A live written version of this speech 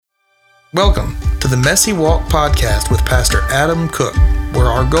Welcome to the Messy Walk podcast with Pastor Adam Cook, where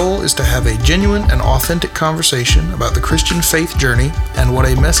our goal is to have a genuine and authentic conversation about the Christian faith journey and what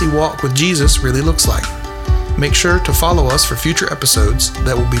a messy walk with Jesus really looks like. Make sure to follow us for future episodes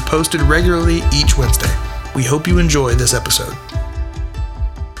that will be posted regularly each Wednesday. We hope you enjoy this episode.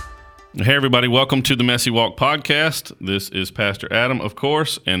 Hey everybody, welcome to the Messy Walk podcast. This is Pastor Adam, of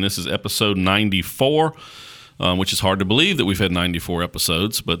course, and this is episode 94. Which is hard to believe that we've had 94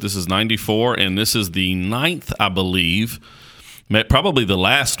 episodes, but this is 94, and this is the 9th, I believe, probably the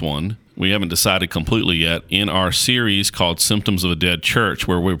last one, we haven't decided completely yet, in our series called Symptoms of a Dead Church,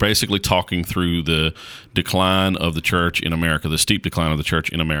 where we're basically talking through the decline of the church in America, the steep decline of the church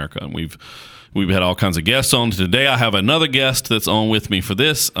in America. And we've had all kinds of guests on. Today I have another guest that's on with me for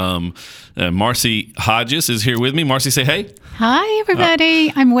this. Marcie Hodges is here with me. Marcie, say hey. Hi,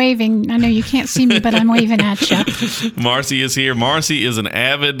 everybody. I'm waving. I know you can't see me, but I'm waving at you. Marcie is here. Marcie is an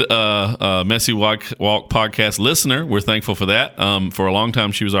avid Messy Walk podcast listener. We're thankful for that. For a long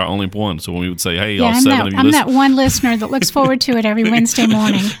time, she was our only one. So when we would say, hey, all seven of you I'm that one listener that looks forward to it every Wednesday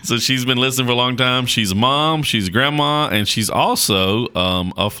morning. So she's been listening for a long time. She's a mom, she's a grandma, and she's also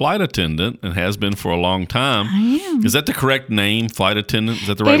a flight attendant and has been for a long time. I am. Is that the correct name, flight attendant? Is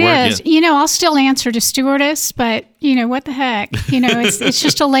that the right word? It is. Yeah. I'll still answer to stewardess, but, what the heck? It's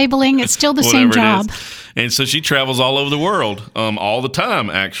just a labeling. It's still the same job. And so she travels all over the world, all the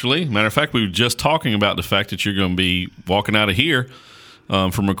time, actually. Matter of fact, we were just talking about the fact that you're going to be walking out of here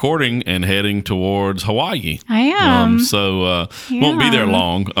from recording and heading towards Hawaii. I am. Won't be there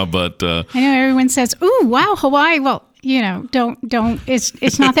long, but... I know everyone says, ooh, wow, Hawaii. Well, don't.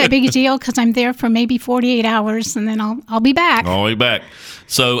 It's not that big a deal because I'm there for maybe 48 hours and then I'll be back. I'll be back.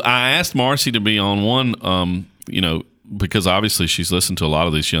 So I asked Marcie to be on one, because obviously she's listened to a lot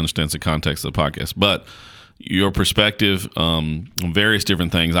of these. She understands the context of the podcast, but your perspective on various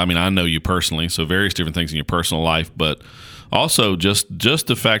different things. I mean, I know you personally, so various different things in your personal life, but also just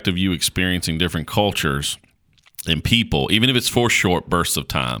the fact of you experiencing different cultures and people, even if it's for short bursts of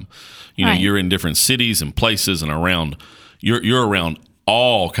time. Right. You're in different cities and places and around. You're around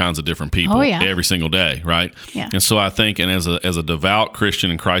all kinds of different people every single day, right? Yeah. And so I think, and as a devout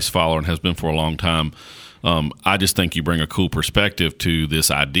Christian and Christ follower, and has been for a long time, I just think you bring a cool perspective to this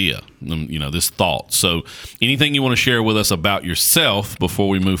idea, this thought. So anything you want to share with us about yourself before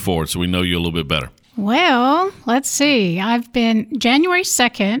we move forward so we know you a little bit better? Well, let's see. I've been, January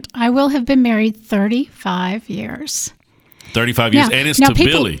 2nd, I will have been married 35 years. 35 years, and it's to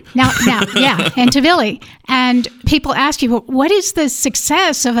Billy. And to Billy. And people ask you, well, what is the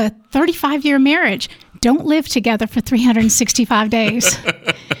success of a 35-year marriage? Don't live together for 365 days.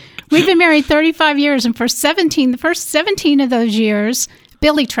 We've been married 35 years, and for the first 17 of those years,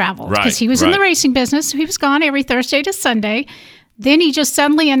 Billy traveled because he was in the racing business. So he was gone every Thursday to Sunday. Then he just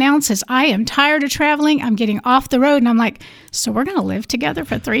suddenly announces, I am tired of traveling. I'm getting off the road. And I'm like, so we're going to live together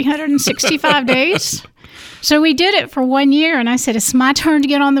for 365 days? So we did it for 1 year, and I said, it's my turn to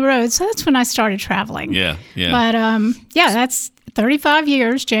get on the road. So that's when I started traveling. Yeah. But, that's 35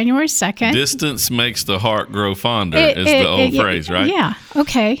 years, January 2nd. Distance makes the heart grow fonder is the old phrase, right? Yeah.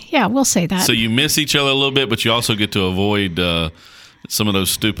 Okay. Yeah, we'll say that. So you miss each other a little bit, but you also get to avoid some of those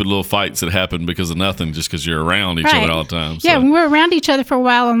stupid little fights that happen because of nothing, just because you're around each other all the time. So. Yeah, when we're around each other for a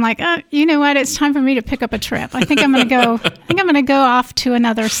while, I'm like, you know what? It's time for me to pick up a trip. I think I'm going to go off to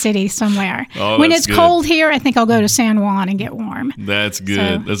another city somewhere. When it's cold here, I think I'll go to San Juan and get warm. That's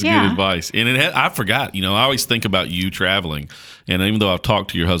good. That's good advice. And I forgot. I always think about you traveling, and even though I've talked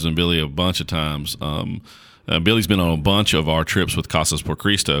to your husband Billy a bunch of times. Billy's been on a bunch of our trips with Casas por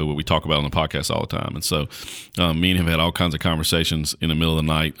Cristo, what we talk about on the podcast all the time. And so me and him had all kinds of conversations in the middle of the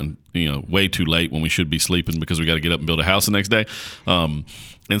night and, way too late when we should be sleeping because we got to get up and build a house the next day. And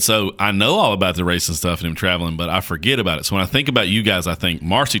so I know all about the race and stuff and him traveling, but I forget about it. So when I think about you guys, I think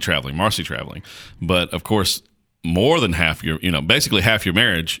Marcie traveling. But, of course, more than half basically half your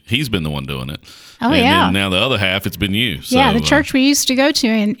marriage, he's been the one doing it. Oh, and then now the other half, it's been you. So, the church we used to go to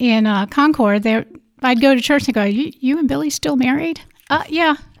in Concord, I'd go to church and go, you and Billy still married?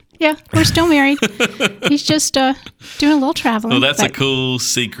 Yeah, we're still married. He's just doing a little traveling. Well, that's a cool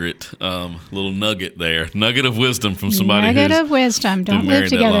secret, little nugget there. Nugget of wisdom from somebody Nugget of wisdom. Don't live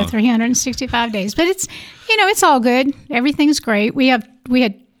together 365 days. But it's, it's all good. Everything's great. We had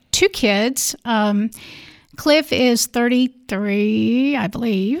 2 kids. Cliff is 33, I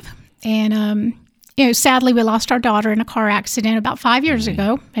believe. And, sadly, we lost our daughter in a car accident about 5 years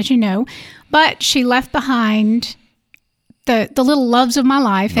ago, as you know. But she left behind the little loves of my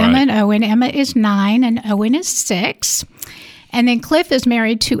life, Emma and Owen. Emma is 9 and Owen is 6. And then Cliff is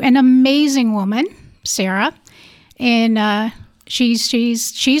married to an amazing woman, Sarah. And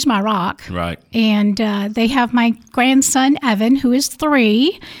She's my rock. Right. And they have my grandson, Evan, who is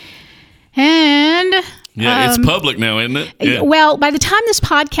 3. And it's public now, isn't it? Yeah. Well, by the time this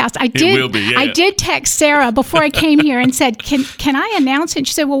podcast, I did text Sarah before I came here and said, "Can I announce it?" And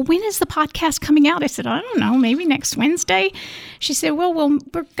she said, "Well, when is the podcast coming out?" I said, "I don't know, maybe next Wednesday." She said, "Well,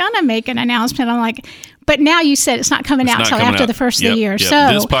 we're gonna make an announcement." I'm like, "But now you said it's not coming out until after the first of the year." Yep.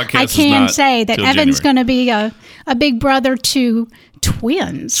 So I can say that Evan's going to be a big brother to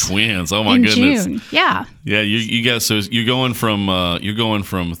twins. Oh my in goodness! June. Yeah. Yeah, you guys. So you're going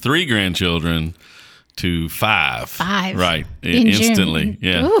from 3 grandchildren to 5. Right. In instantly. June.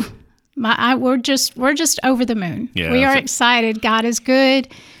 Yeah. Ooh, we're just over the moon. Yeah, we are excited. God is good.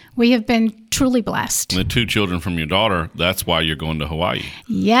 We have been truly blessed. And the 2 children from your daughter, that's why you're going to Hawaii.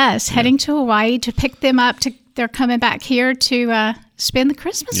 Yes, heading to Hawaii to pick them up. They're coming back here to spend the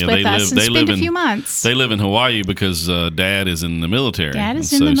Christmas with us and spend a few months. They live in Hawaii because Dad is in the military. Dad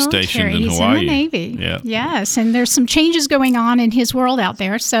is in the military. Stationed in He's Hawaii. in the Navy. Yeah. Yes, and there's some changes going on in his world out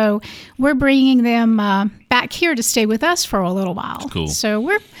there. So we're bringing them back here to stay with us for a little while. Cool. So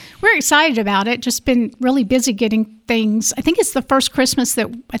we're excited about it. Just been really busy getting things. I think it's the first Christmas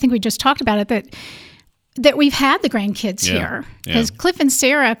that I think we just talked about it that we've had the grandkids here. Because Cliff and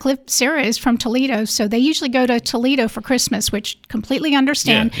Sarah is from Toledo, so they usually go to Toledo for Christmas, which completely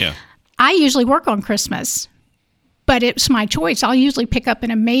understand. Yeah. I usually work on Christmas, but it's my choice. I'll usually pick up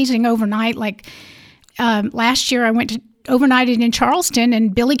an amazing overnight. Like last year, I went to overnighted in Charleston,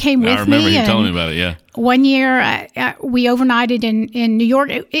 and Billy came with me. I remember you telling me about it. Yeah. One year, we overnighted in New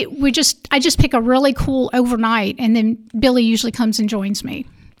York. I just pick a really cool overnight, and then Billy usually comes and joins me.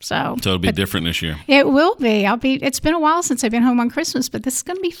 So it'll be different this year. It will be. It's been a while since I've been home on Christmas, but this is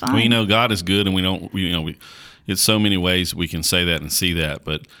going to be fun. Well, God is good, and it's so many ways we can say that and see that.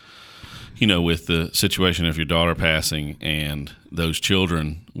 But, with the situation of your daughter passing and those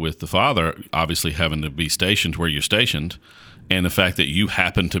children with the father obviously having to be stationed where you're stationed, and the fact that you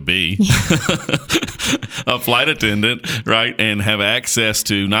happen to be a flight attendant, right, and have access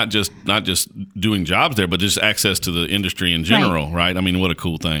to not just doing jobs there, but just access to the industry in general, right? I mean, what a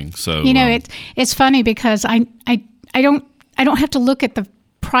cool thing. So it's funny because I don't have to look at the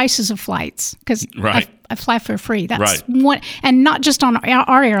prices of flights because I fly for free. That's one, and not just on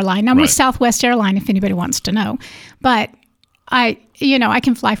our airline. I'm with Southwest Airlines, if anybody wants to know, but I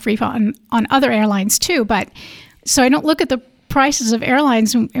can fly free on other airlines too. But so I don't look at the prices of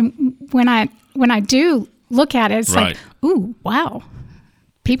airlines, and when I do look at it, it's like, ooh, wow,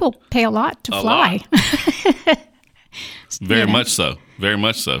 people pay a lot to fly. Very much so.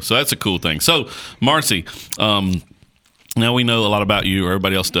 So that's a cool thing. So Marcie, now we know a lot about you, or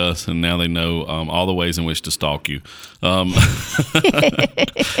everybody else does, and now they know all the ways in which to stalk you.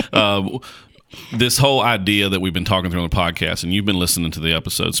 This whole idea that we've been talking through on the podcast, and you've been listening to the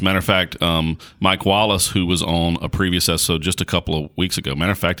episodes. As a matter of fact, Mike Wallace, who was on a previous episode just a couple of weeks ago,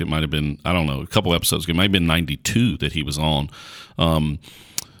 matter of fact, it might have been, I don't know, a couple episodes ago, it might have been 92 that he was on.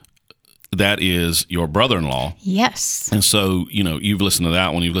 That is your brother-in-law. Yes. And so, you've listened to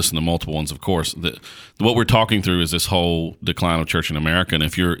that one. You've listened to multiple ones, of course. What we're talking through is this whole decline of church in America. And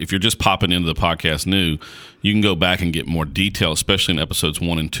if you're just popping into the podcast new, you can go back and get more detail, especially in episodes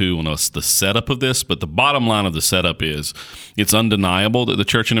 1 and 2 on the setup of this. But the bottom line of the setup is it's undeniable that the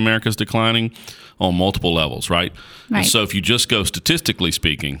church in America is declining on multiple levels, right? And so if you just go statistically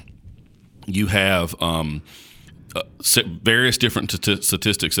speaking, you have various different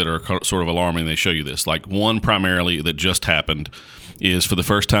statistics that are sort of alarming. They show you this. Like one primarily that just happened is for the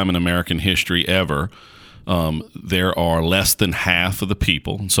first time in American history ever, there are less than half of the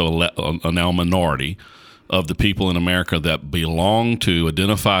people, so now a minority of the people in America that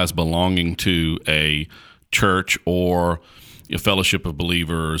identify as belonging to a church or a fellowship of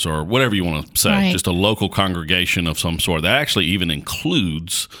believers or whatever you want to say, just a local congregation of some sort. That actually even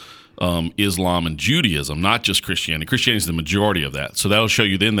includes Islam and Judaism, not just Christianity. Christianity is the majority of that. So that'll show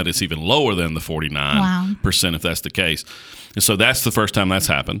you then that it's even lower than the 49%, if that's the case. And so that's the first time that's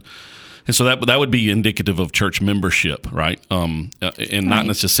happened. And so that would be indicative of church membership, right? And not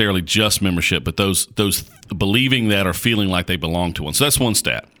necessarily just membership, but those believing that or feeling like they belong to one. So that's one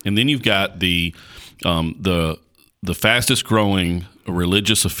stat. And then you've got the fastest growing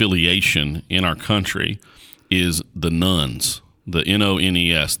religious affiliation in our country is the nuns. The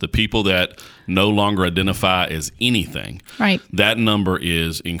NONES, the people that no longer identify as anything. Right. That number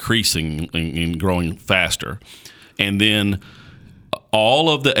is increasing and growing faster. And then all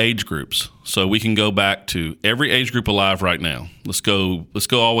of the age groups. So we can go back to every age group alive right now. Let's go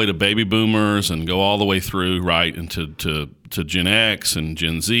all the way to baby boomers and go all the way through, right, into to Gen X and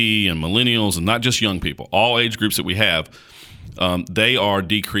Gen Z and millennials, and not just young people. All age groups that we have, they are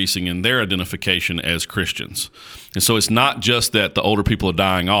decreasing in their identification as Christians. And so it's not just that the older people are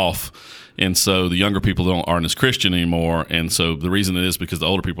dying off, and so the younger people aren't as Christian anymore. And so the reason it is because the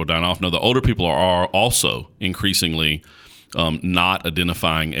older people are dying off. No, the older people are also increasingly not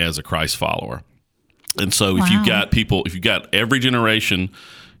identifying as a Christ follower. And so if you've got every generation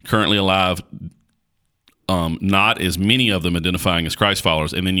currently alive, not as many of them identifying as Christ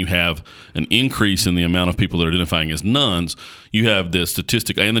followers, and then you have an increase in the amount of people that are identifying as nuns, you have the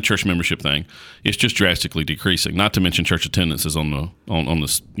statistic and the church membership thing. It's just drastically decreasing. Not to mention church attendance is on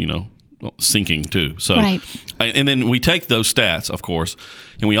this, sinking too. So, right. And then we take those stats, of course,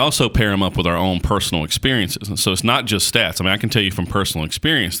 and we also pair them up with our own personal experiences. And so it's not just stats. I mean, I can tell you from personal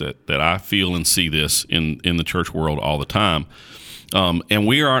experience that I feel and see this in the church world all the time. And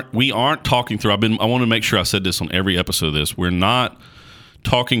we aren't talking through. I want to make sure I said this on every episode of this. We're not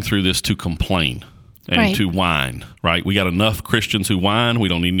talking through this to complain and to whine, right? We got enough Christians who whine. We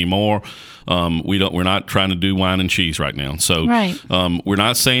don't need any more. We're not trying to do wine and cheese right now. So we're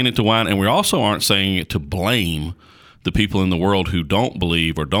not saying it to whine, and we also aren't saying it to blame the people in the world who don't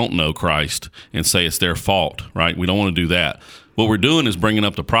believe or don't know Christ and say it's their fault, right? We don't want to do that. What we're doing is bringing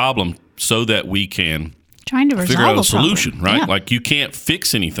up the problem so that we can trying to figure out a solution, problem. Right? Yeah. Like you can't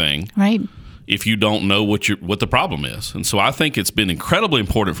fix anything, right, if you don't know what the problem is. And so I think it's been incredibly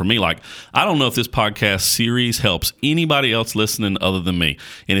important for me. Like, I don't know if this podcast series helps anybody else listening other than me.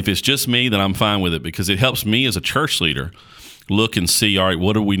 And if it's just me, then I'm fine with it, because it helps me as a church leader look and see, all right,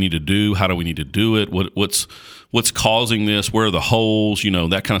 what do we need to do? How do we need to do it? What's causing this? Where are the holes?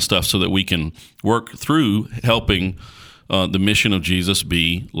 That kind of stuff, so that we can work through helping the mission of Jesus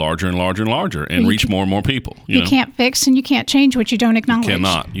be larger and larger and larger and reach more and more people. You can't fix and you can't change what you don't acknowledge.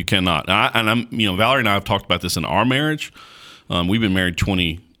 You cannot. Valerie and I have talked about this in our marriage. We've been married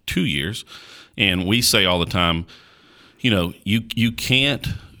 22 years, and we say all the time, you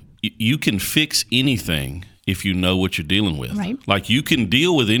can fix anything if you know what you're dealing with. Right. Like, you can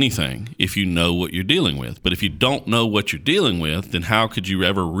deal with anything if you know what you're dealing with. But if you don't know what you're dealing with, then how could you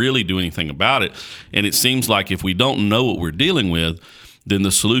ever really do anything about it? And it seems like if we don't know what we're dealing with, then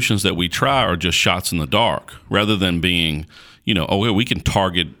the solutions that we try are just shots in the dark, rather than being, we can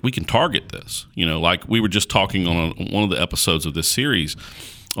target this. Like we were just talking on one of the episodes of this series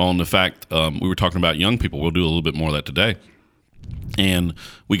on the fact we were talking about young people. We'll do a little bit more of that today. And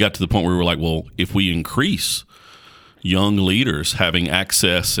we got to the point where we were like, well, if we increase young leaders having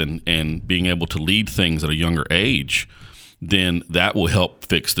access and being able to lead things at a younger age, then that will help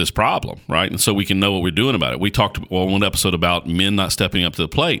fix this problem, right? And so we can know what we're doing about it. We talked on one episode about men not stepping up to the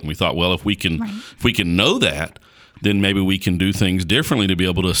plate, and we thought, well, if we can know that, then maybe we can do things differently to be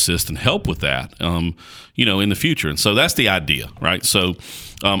able to assist and help with that, in the future. And so that's the idea, right? So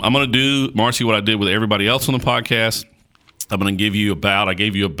I'm going to do, Marcie, what I did with everybody else on the podcast. I'm going to give you about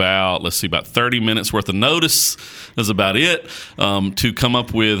 30 minutes worth of notice. That's about it, to come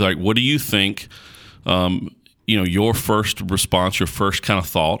up with, like, what do you think, your first response, your first kind of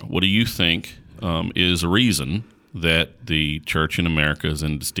thought, what do you think is a reason that the church in America is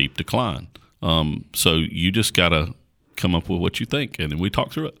in steep decline? So you just got to come up with what you think, and then we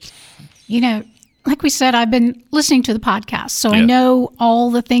talk through it. Like we said, I've been listening to the podcast, so I know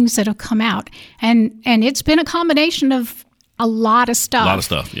all the things that have come out, and it's been a combination of a lot of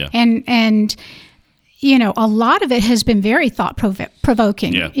stuff. Yeah. And a lot of it has been very thought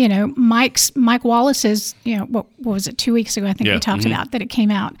provoking. Yeah. Mike Wallace's, what was it, 2 weeks ago, I think we talked about that it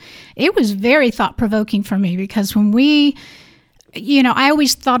came out. It was very thought provoking for me, because when we, I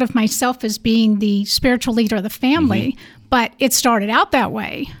always thought of myself as being the spiritual leader of the family, but it started out that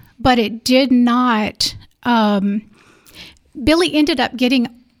way, but it did not. Billy ended up getting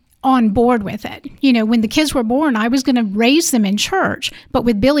on board with it. When the kids were born, I was going to raise them in church, but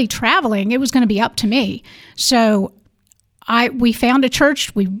with Billy traveling, it was going to be up to me. So we found a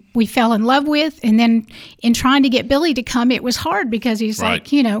church we fell in love with, and then in trying to get Billy to come, it was hard, because he's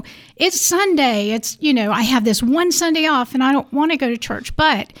like, it's Sunday. It's, I have this one Sunday off and I don't want to go to church.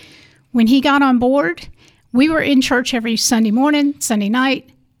 But when he got on board, we were in church every Sunday morning, Sunday night,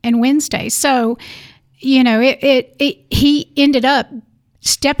 and Wednesday. So, he ended up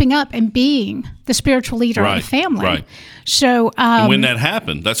stepping up and being the spiritual leader of the family. Right. So and when that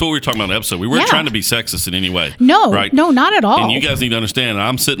happened, that's what we were talking about in the episode. We weren't trying to be sexist in any way. No, right? No, not at all. And you guys need to understand,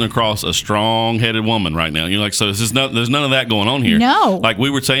 I'm sitting across a strong-headed woman right now. So there's none of that going on here. No. Like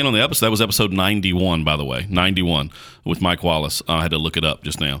we were saying on the episode, that was episode 91, by the way, 91 with Mike Wallace. I had to look it up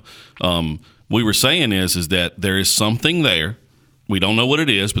just now. We were saying is that there is something there we don't know what it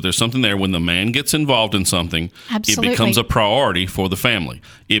is, but there's something there. When the man gets involved in something, Absolutely. It becomes a priority for the family.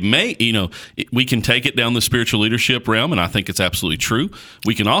 It may, we can take it down the spiritual leadership realm, and I think it's absolutely true.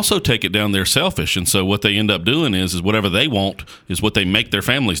 We can also take it down, they're selfish, and so what they end up doing is whatever they want is what they make their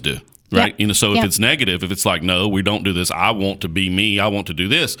families do. Right. Yep. So if Yep. it's negative, if it's like, no, we don't do this, I want to be me, I want to do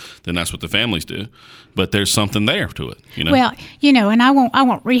this, then that's what the families do. But there's something there to it, Well, and I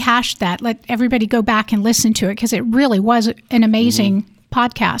won't rehash that. Let everybody go back and listen to it, because it really was an amazing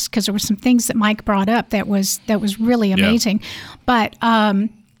podcast, because there were some things that Mike brought up that was really amazing. Yeah.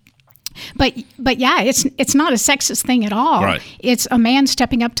 But yeah, it's not a sexist thing at all. Right. It's a man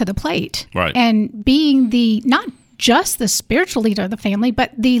stepping up to the plate. Right. And being not just the spiritual leader of the family,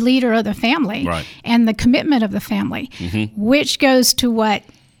 but the leader of the family. Right. And the commitment of the family, which goes to what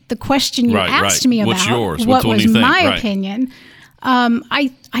the question you asked me about. What's yours? What was do you think? my opinion?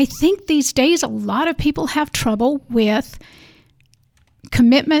 I think these days a lot of people have trouble with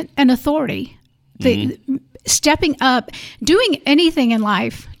commitment and authority. Stepping up, doing anything in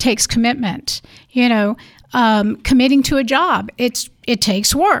life takes commitment. Committing to a job, it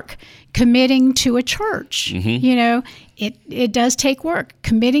takes work. Committing to a church, it does take work.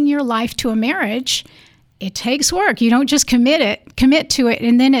 Committing your life to a marriage, it takes work. You don't just commit to it,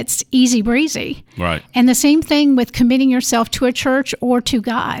 and then it's easy breezy. Right. And the same thing with committing yourself to a church or to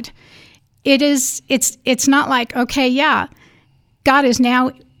God. It's not like, okay, yeah, God is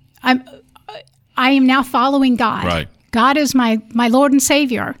now, I am now following God. Right. God is my Lord and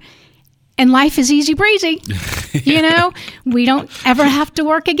Savior. And life is easy breezy. We don't ever have to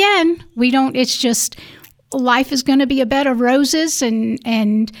work again. It's just, life is going to be a bed of roses,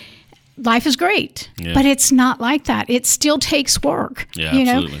 and life is great. Yeah. But it's not like that. It still takes work. Yeah,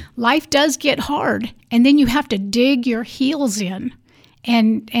 absolutely. Life does get hard, and then you have to dig your heels in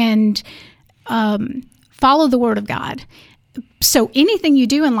and follow the Word of God. So anything you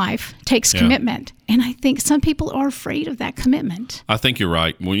do in life takes commitment. And I think some people are afraid of that commitment. I think you're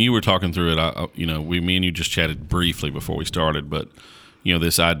right. When you were talking through it, me and you just chatted briefly before we started, but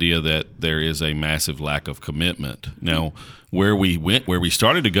this idea that there is a massive lack of commitment. Now, where we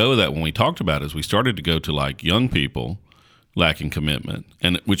started to go with that when we talked about it is we started to go to like young people lacking commitment,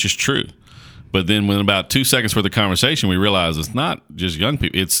 and which is true. But then when about 2 seconds for the conversation, we realized it's not just young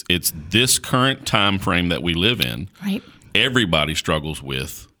people. It's this current time frame that we live in. Right. Everybody struggles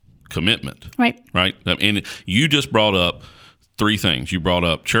with commitment. Right. Right. And you just brought up three things. You brought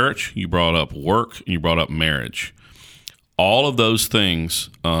up church, you brought up work, and you brought up marriage. All of those things,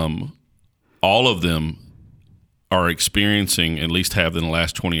 all of them are experiencing, at least have in the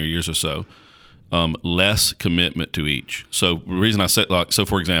last 20 years or so, less commitment to each. So the reason I said,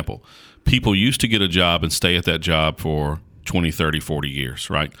 for example, people used to get a job and stay at that job for 20, 30, 40 years,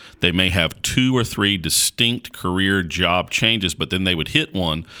 right? They may have 2 or 3 distinct career job changes, but then they would hit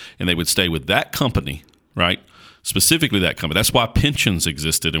one and they would stay with that company, right? Specifically that company. That's why pensions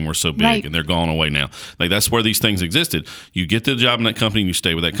existed and were so big, right. And they're gone away now. Like that's where these things existed. You get the job in that company and you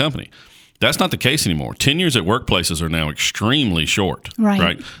stay with that company. That's not the case anymore. 10 years at workplaces are now extremely short,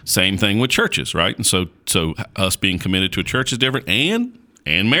 right? Same thing with churches, right? And so us being committed to a church is different,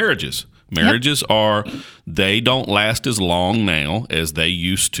 and marriages. Marriages they don't last as long now as they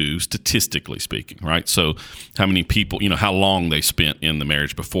used to, statistically speaking, right? So how many people, how long they spent in the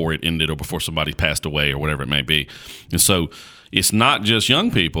marriage before it ended or before somebody passed away or whatever it may be. And so it's not just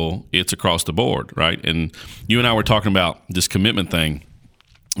young people, it's across the board, right? And you and I were talking about this commitment thing,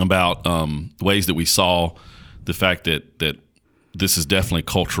 about ways that we saw the fact that this is definitely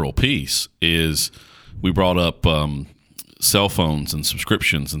cultural piece, is we brought up cell phones and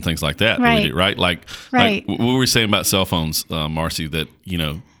subscriptions and things like that. Right. Right? Like what were we saying about cell phones, Marcie, that,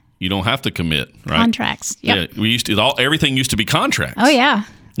 you don't have to commit, right? Contracts. Yep. Yeah. Everything used to be contracts. Oh, yeah.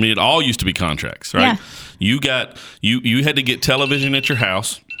 I mean, it all used to be contracts, right? Yeah. You had to get television at your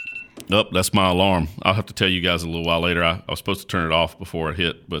house. Oh, that's my alarm. I'll have to tell you guys a little while later. I was supposed to turn it off before it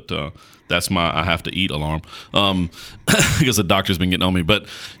hit, but that's my I have to eat alarm because the doctor's been getting on me. But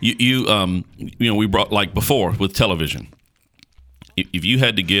we brought, like before with television, if you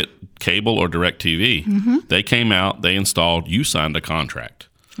had to get cable or direct TV, they came out, they installed, you signed a contract.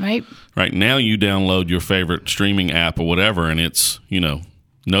 Right. Right now you download your favorite streaming app or whatever, and it's, no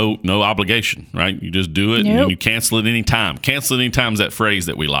obligation, right? You just do it, and you cancel it anytime. Cancel it anytime is that phrase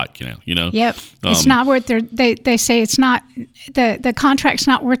that we like, Yep. It's not worth they say it's not, the contract's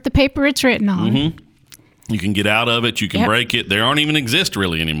not worth the paper it's written on. Mm-hmm. You can get out of it. You can break it. They aren't even exist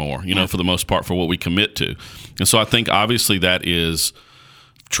really anymore, for the most part, for what we commit to. And so I think obviously that is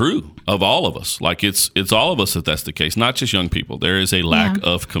true of all of us. Like it's all of us that's the case, not just young people. There is a lack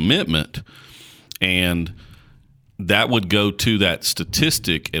of commitment, and that would go to that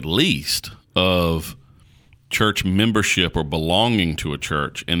statistic at least of church membership or belonging to a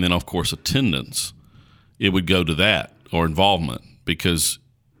church, and then of course attendance. It would go to that, or involvement, because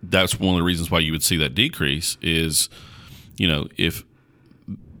that's one of the reasons why you would see that decrease is, if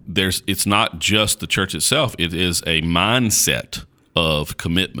it's not just the church itself, it is a mindset of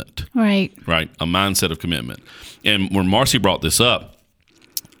commitment. Right. A mindset of commitment. And when Marcie brought this up,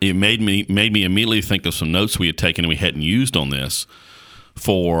 it made me immediately think of some notes we had taken and we hadn't used on this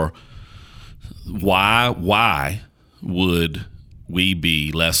for why would we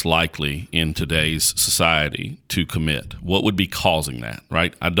be less likely in today's society to commit? What would be causing that,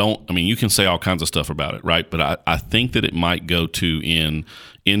 right? You can say all kinds of stuff about it, right? But I think that it might go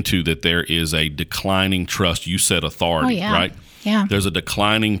into that there is a declining trust. You said authority, right? Yeah. There's a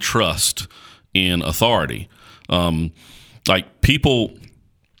declining trust in authority.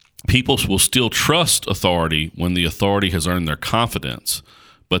 People will still trust authority when the authority has earned their confidence,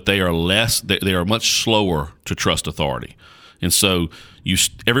 but they are much slower to trust authority. And so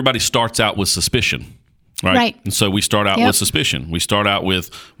everybody starts out with suspicion, right? And so we start out with suspicion. We start out with,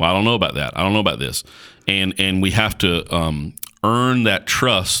 well, I don't know about that. I don't know about this. And we have to earn that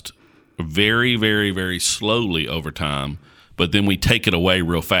trust very, very, very slowly over time. But then we take it away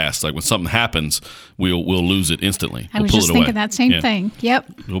real fast. Like when something happens, we'll lose it instantly. I was just thinking that same thing.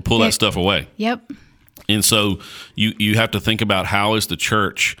 Yep. We'll pull that stuff away. Yep. And so you have to think about how is the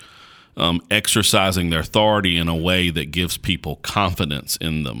church exercising their authority in a way that gives people confidence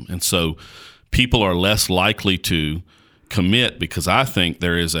in them. And so people are less likely to commit because I think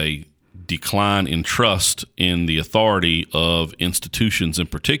there is a decline in trust in the authority of institutions in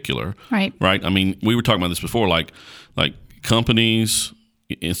particular. Right. I mean, we were talking about this before, like companies,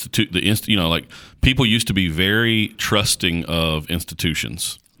 people used to be very trusting of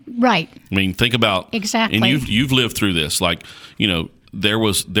institutions. Right. I mean, think about exactly. And you've lived through this. There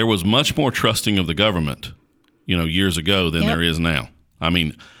was much more trusting of the government, years ago than there is now. I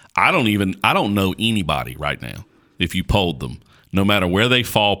mean, I don't know anybody right now, if you polled them, no matter where they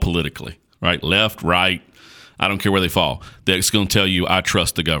fall politically, right, left, right, I don't care where they fall, that's going to tell you I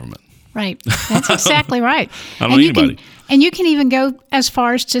trust the government. Right. That's exactly right. I don't know anybody. And you can even go as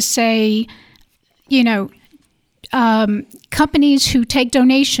far as to say, companies who take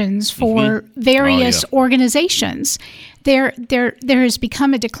donations for various organizations, there has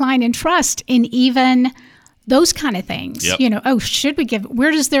become a decline in trust in even those kind of things. Yep. Should we give? Where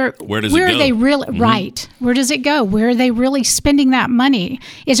are go? They really right? Where does it go? Where are they really spending that money?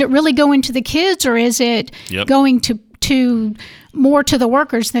 Is it really going to the kids, or is it going to more to the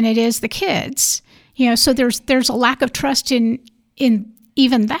workers than it is the kids? So there's a lack of trust in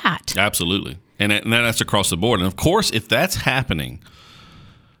even that. Absolutely. And that's across the board. And of course, if that's happening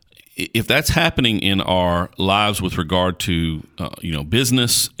in our lives with regard to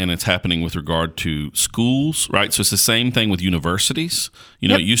business, and it's happening with regard to schools, right? So it's the same thing with universities.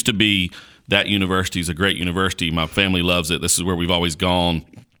 It used to be that university is a great university. My family loves it. This is where we've always gone.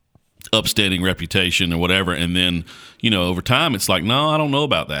 Upstanding reputation or whatever. And then over time, it's like, no, I don't know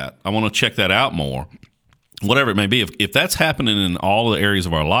about that. I want to check that out more. Whatever it may be. If that's happening in all the areas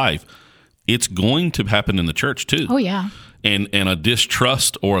of our life, it's going to happen in the church too. Oh, yeah. And a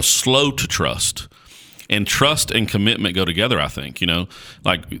distrust or a slow to trust. And trust and commitment go together, I think.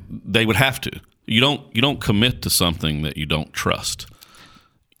 They would have to. You don't commit to something that you don't trust.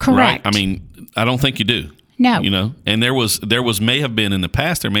 Correct. Right? I mean, I don't think you do. No. And there may have been in the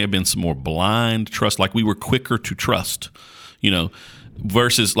past, there may have been some more blind trust, like we were quicker to trust,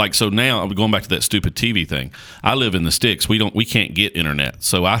 versus so now I'm going back to that stupid TV thing. I live in the sticks. We can't get internet.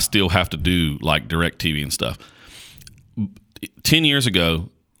 So I still have to do direct TV and stuff. 10 years ago,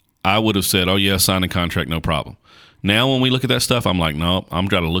 I would have said, oh yeah, sign a contract, no problem. Now, when we look at that stuff, I'm like, no, I'm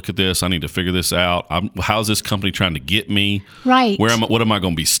trying to look at this. I need to figure this out. How's this company trying to get me? Right. What am I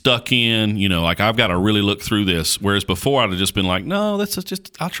going to be stuck in? I've got to really look through this. Whereas before, I'd have just been like, no,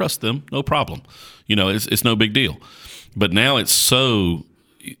 I'll trust them. No problem. It's no big deal. But now it's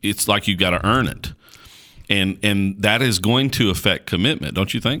like you've got to earn it. And that is going to affect commitment,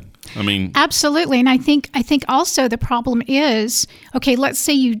 don't you think? I mean, absolutely. And I think also the problem is, okay, let's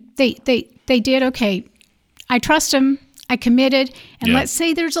say they did, okay, I trust them, I committed, and let's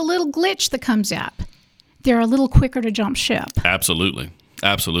say there's a little glitch that comes up. They're a little quicker to jump ship. Absolutely.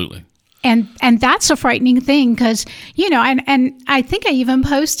 And that's a frightening thing because, and I think I even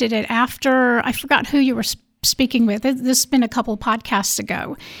posted it after, I forgot who you were speaking with. This has been a couple of podcasts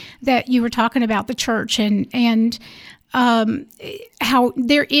ago that you were talking about the church and how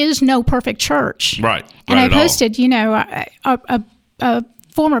there is no perfect church. Right. And I posted, a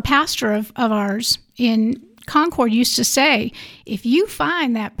former pastor of ours in Concord used to say, if you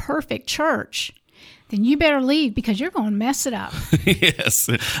find that perfect church, then you better leave because you're going to mess it up. Yes.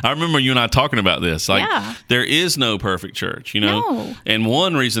 I remember you and I talking about this. Like, there is no perfect church, No. And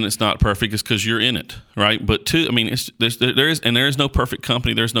one reason it's not perfect is because you're in it, right? But two, I mean, there is no perfect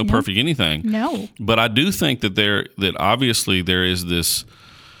company. There's no perfect anything. No. But I do think that obviously there is this,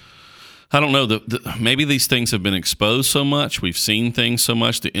 I don't know, maybe these things have been exposed so much. We've seen things so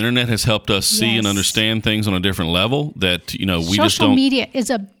much. The internet has helped us see and understand things on a different level that, we just don't. Social media is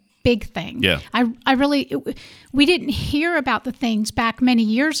a big thing. Yeah. We didn't hear about the things back many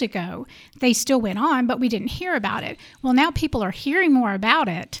years ago. They still went on, but we didn't hear about it. Well, now people are hearing more about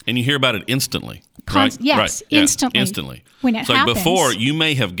it. And you hear about it instantly. Right? Yes, right. instantly. Yeah, instantly. When it happens. Before, you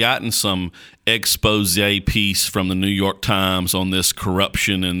may have gotten some expose piece from the New York Times on this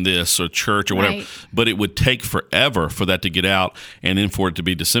corruption in this or church or whatever, but it would take forever for that to get out and then for it to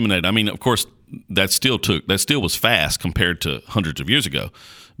be disseminated. I mean, of course, that still was fast compared to hundreds of years ago.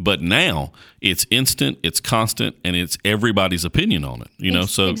 But now it's instant, it's constant, and it's everybody's opinion on it.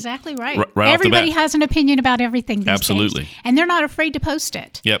 So exactly right. Right Everybody has an opinion about everything these Absolutely. days, and they're not afraid to post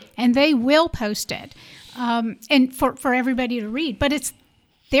it. Yep. And they will post it, and for everybody to read. But it's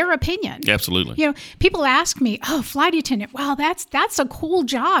their opinion. Absolutely. People ask me, "Oh, flight attendant. Wow, that's a cool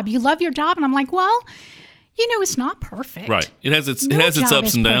job. You love your job," and I'm like, "Well, it's not perfect. Right. It has its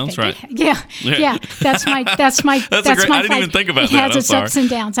ups and downs, right? Yeah. That's my I didn't even think about that. It has its ups and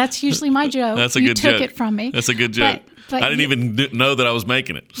downs. That's usually my joke. That's a good joke. You took it from me. That's a good joke. But I didn't even know that I was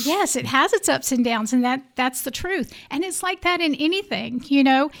making it. Yes, it has its ups and downs, and that's the truth. And it's like that in anything,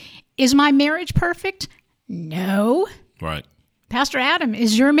 Is my marriage perfect? No. Right. Pastor Adam,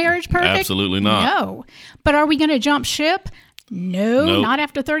 is your marriage perfect? Absolutely not. No. But are we going to jump ship? No, not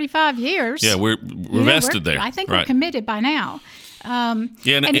after 35 years. Yeah, we're vested there. I think we're committed by now. And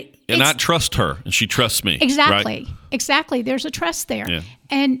I trust her, and she trusts me. Exactly. Right? Exactly. There's a trust there. Yeah.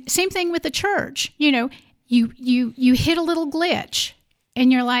 And same thing with the church. You hit a little glitch,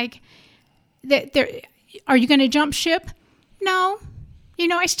 and you're like, are you going to jump ship? No.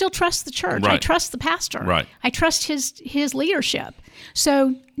 I still trust the church. Right. I trust the pastor. Right. I trust his leadership.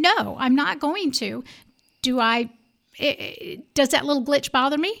 So, no, I'm not going to. Does that little glitch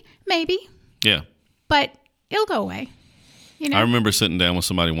bother me? Maybe. Yeah. But it'll go away. I remember sitting down with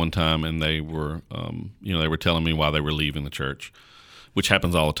somebody one time, and they were, they were telling me why they were leaving the church, which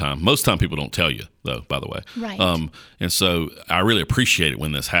happens all the time. Most time people don't tell you, though, by the way. Right. And so I really appreciate it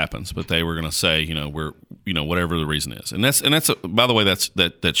when this happens. But they were going to say, we're, whatever the reason is, and that's by the way,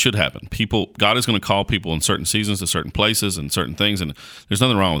 that should happen. God is going to call people in certain seasons to certain places and certain things, and there's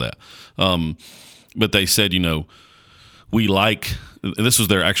nothing wrong with that. But they said, we like, this was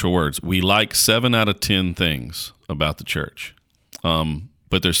their actual words, we like 7 out of 10 things about the church,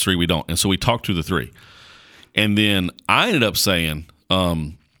 but there's 3 we don't. And so we talked through the 3. And then I ended up saying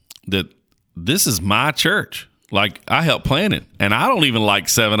that this is my church. Like, I helped plan it, and I don't even like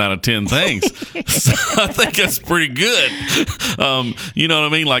 7 out of 10 things. So I think that's pretty good. You know what I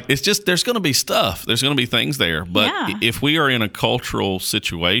mean? Like, it's just, there's going to be stuff. There's going to be things there. But if we are in a cultural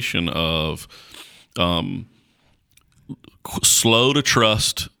situation of slow to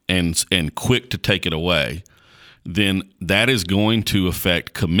trust and quick to take it away, then that is going to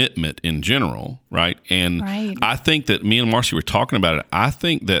affect commitment in general, right? And I think that me and Marcie were talking about it. I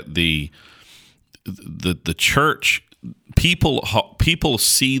think that the church, people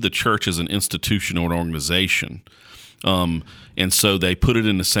see the church as an institution or an organization, and so they put it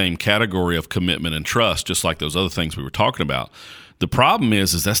in the same category of commitment and trust, just like those other things we were talking about. The problem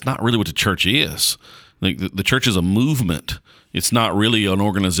is that's not really what the church is. Like, the church is a movement. It's not really an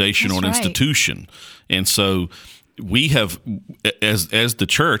organization or an institution. And so we have, as the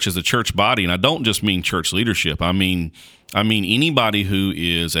church body, and I don't just mean church leadership. I mean anybody who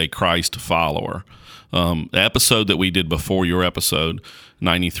is a Christ follower. The episode that we did before your episode,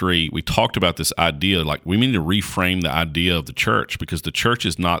 93, we talked about this idea, like we need to reframe the idea of the church, because the church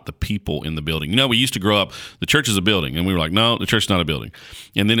is not the people in the building. We used to grow up, the church is a building, and we were like, no, the church is not a building.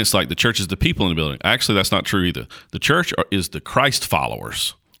 And then it's like the church is the people in the building. Actually, that's not true either. The church is the Christ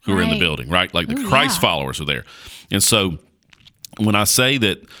followers who are in the building, right? Like the Christ followers are there. And so when I say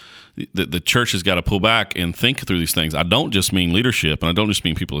that the church has got to pull back and think through these things, I don't just mean leadership, and I don't just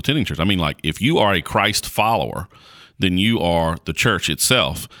mean people attending church. I mean, like, if you are a Christ follower, then you are the church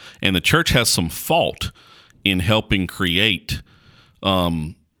itself. And the church has some fault in helping create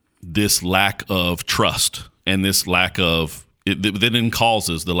this lack of trust and this lack of, that then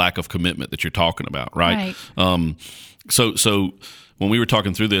causes the lack of commitment that you're talking about, right? So when we were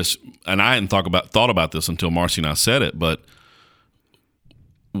talking through this, and I hadn't thought about this until Marcie and I said it, but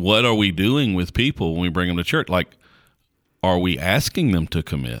what are we doing with people when we bring them to church? Like, are we asking them to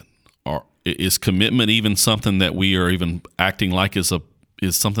commit? Or is commitment even something that we are even acting like is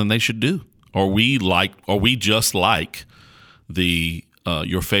something they should do? Are we just like the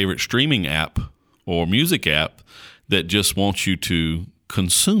your favorite streaming app or music app that just wants you to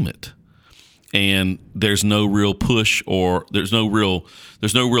consume it? And there's no real push, or there's no real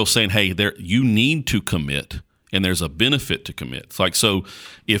saying, hey, you need to commit, and there's a benefit to commit. It's like, so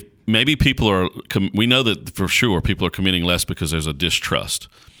if maybe people are, we know that for sure people are committing less because there's a distrust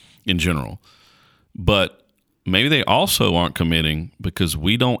in general, but maybe they also aren't committing because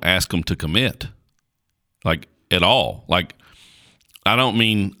we don't ask them to commit, like, at all. Like, I don't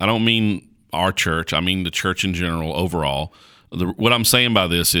mean our church. I mean the church in general, overall. What I'm saying by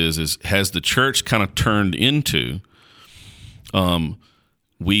this is has the church kind of turned into,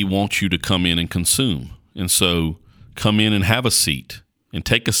 we want you to come in and consume. And so come in and have a seat and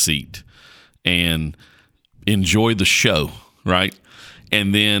take a seat and enjoy the show, right?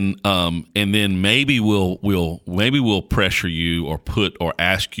 And then maybe we'll pressure you or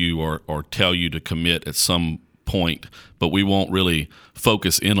ask you or tell you to commit at some point, but we won't really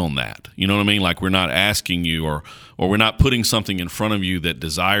focus in on that. You know what I mean? Like, we're not asking you or we're not putting something in front of you that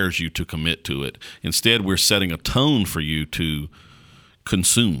desires you to commit to it. Instead, we're setting a tone for you to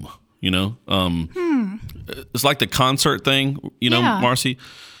consume, you know? It's like the concert thing, you know, Marcie?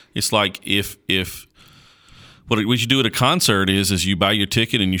 It's like if what you do at a concert is you buy your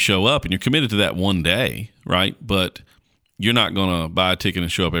ticket and you show up and you're committed to that one day, right? But you're not going to buy a ticket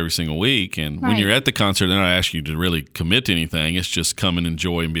and show up every single week. And when you're at the concert, they're not asking you to really commit to anything. It's just come and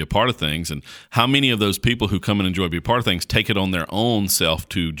enjoy and be a part of things. And how many of those people who come and enjoy and be a part of things take it on their own self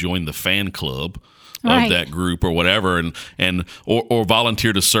to join the fan club of that group or whatever, or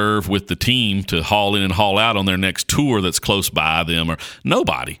volunteer to serve with the team to haul in and haul out on their next tour that's close by them, or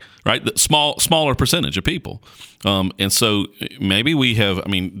nobody, right? The smaller percentage of people. And so maybe we have, I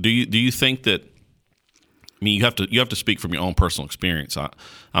mean, do you think that, I mean, you have to speak from your own personal experience.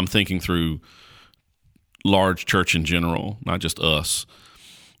 I'm thinking through large church in general, not just us.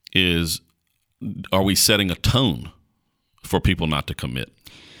 Are we setting a tone for people not to commit?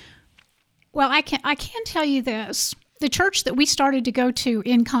 Well, I can tell you this: the church that we started to go to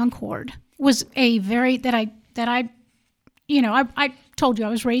in Concord was a very I told you I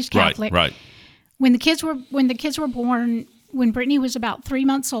was raised Catholic. Right. When the kids were born, when Brittany was about 3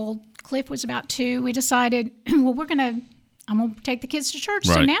 months old, Cliff was about 2, we decided, well, I'm going to take the kids to church.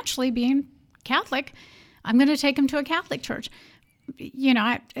 Right. So naturally, being Catholic, I'm going to take them to a Catholic church. You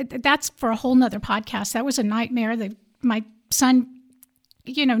know, that's for a whole nother podcast. That was a nightmare. My son,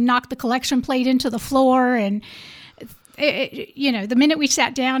 knocked the collection plate into the floor. And, the minute we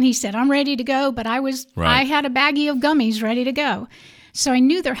sat down, he said, I'm ready to go. But I had a baggie of gummies ready to go. So I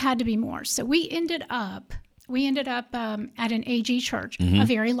knew there had to be more. So we ended up at an AG church, a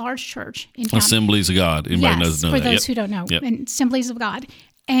very large church in town. Assemblies of God. Anybody knows for that. those who don't know. Yep. And Assemblies of God.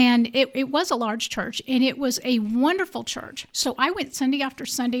 And it was a large church, and it was a wonderful church. So I went Sunday after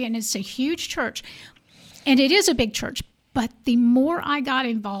Sunday, and it's a huge church. And it is a big church. But the more I got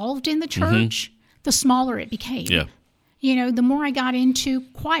involved in the church, the smaller it became. Yeah. The more I got into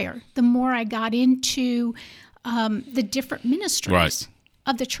choir, the more I got into the different ministries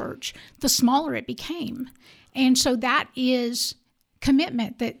of the church, the smaller it became. And so that is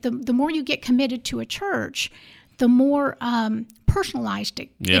commitment. That the more you get committed to a church, the more personalized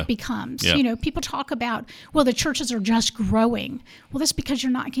it becomes. Yeah. People talk about, well, the churches are just growing. Well, that's because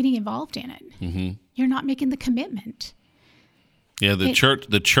you're not getting involved in it. You're not making the commitment. Yeah, the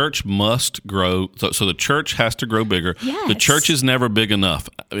church must grow. So the church has to grow bigger. Yes. The church is never big enough.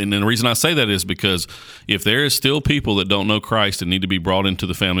 And the reason I say that is because if there is still people that don't know Christ and need to be brought into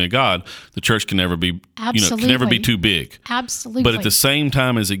the family of God, the church can never be can never be too big. Absolutely. But at the same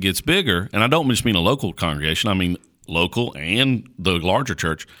time as it gets bigger, and I don't just mean a local congregation, I mean local and the larger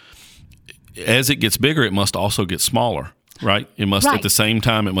church, as it gets bigger, it must also get smaller, right? It must at the same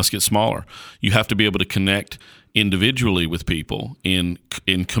time it must get smaller. You have to be able to connect individually with people, in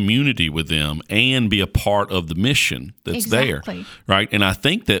community with them, and be a part of the mission that's there, right? And I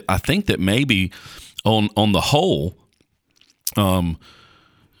think that maybe on the whole,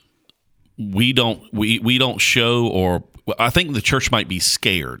 we don't show, or I think the church might be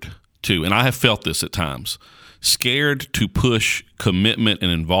scared too, and I have felt this at times, scared to push commitment and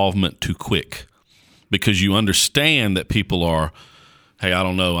involvement too quick, because you understand that people are, hey, I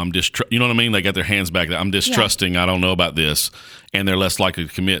don't know, you know what I mean? They got their hands back. I'm distrusting. I don't know about this. And they're less likely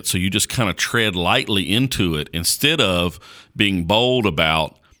to commit. So you just kind of tread lightly into it instead of being bold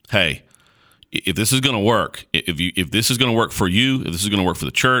about, hey, if this is going to work, if this is going to work for you, if this is going to work for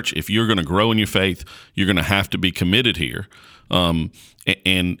the church, if you're going to grow in your faith, you're going to have to be committed here.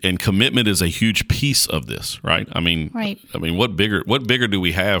 And commitment is a huge piece of this, right? I mean, what bigger do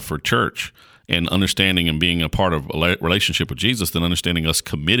we have for church and understanding and being a part of a relationship with Jesus than understanding us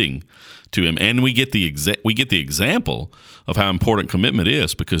committing to Him? And we get the example of how important commitment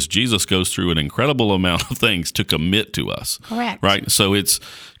is, because Jesus goes through an incredible amount of things to commit to us. Correct. Right? So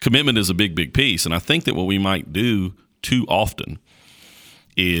commitment is a big piece. And I think that what we might do too often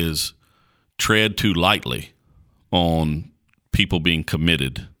is tread too lightly on people being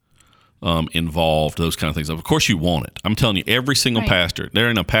committed, involved, those kind of things. Of course you want it. I'm telling you, every single pastor, there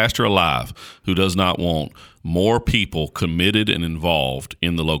ain't a pastor alive who does not want more people committed and involved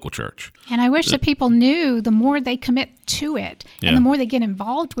in the local church. And I wish that people knew the more they commit to it and the more they get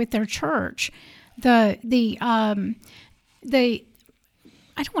involved with their church, I don't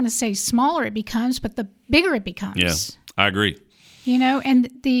want to say smaller it becomes, but the bigger it becomes. Yeah, I agree. And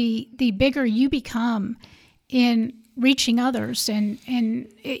the bigger you become in reaching others, and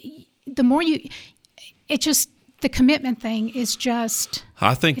the more the commitment thing is just.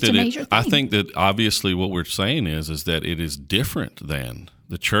 I think that obviously what we're saying is that it is different than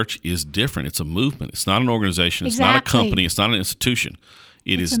the church is different. It's a movement. It's not an organization. It's not a company. It's not an institution.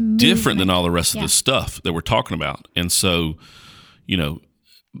 It's different than all the rest of the stuff that we're talking about. And so,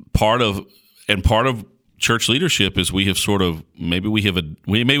 part of church leadership is we have sort of maybe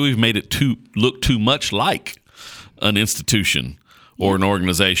we've made it look too much like an institution or an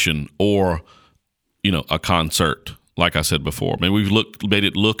organization or a concert, like I said before. Maybe we've made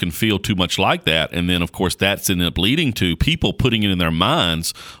it look and feel too much like that, and then of course that's ended up leading to people putting it in their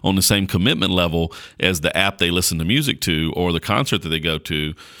minds on the same commitment level as the app they listen to music to, or the concert that they go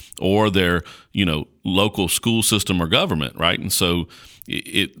to, or their local school system or government, right? And so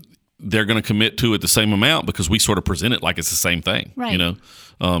they're going to commit to it the same amount because we sort of present it like it's the same thing, right?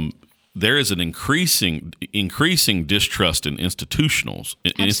 There is an increasing distrust in institutions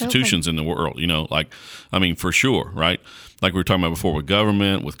in the world, for sure, right? Like we were talking about before, with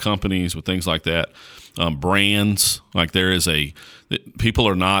government, with companies, with things like that, brands. Like people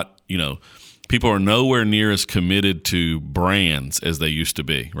are nowhere near as committed to brands as they used to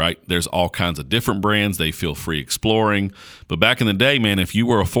be, right? There's all kinds of different brands. They feel free exploring. But back in the day, man, if you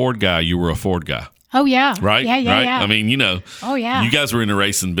were a Ford guy, you were a Ford guy. Oh, yeah. Right? Yeah. I mean, Oh, yeah. You guys were in the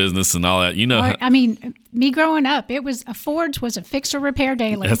racing business and all that, me growing up, a Ford's was a fix or repair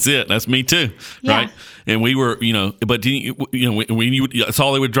daily. That's it. That's me too. Yeah. Right? And we were, but that's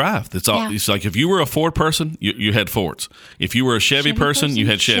all they would drive. That's all. Yeah. It's like if you were a Ford person, you had Fords. If you were a Chevy person, you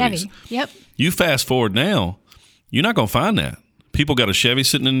had Chevys. Chevy. Yep. You fast forward now, you're not going to find that. People got a Chevy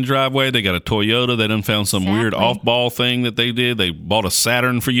sitting in the driveway. They got a Toyota. They done found some weird off-ball thing that they did. They bought a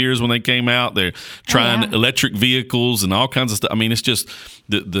Saturn for years when they came out. They're trying electric vehicles and all kinds of stuff. I mean, it's just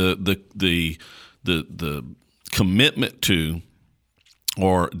the commitment to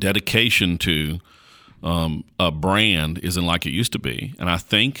or dedication to a brand isn't like it used to be. And I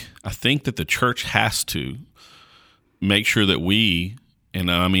think that the church has to make sure that we, and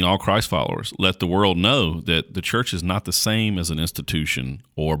I mean all Christ followers, let the world know that the church is not the same as an institution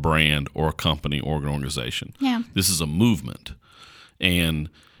or a brand or a company or an organization. Yeah. This is a movement, and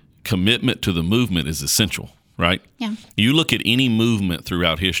commitment to the movement is essential, right? Yeah. You look at any movement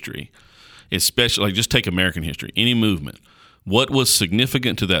throughout history, especially like just take American history, any movement. What was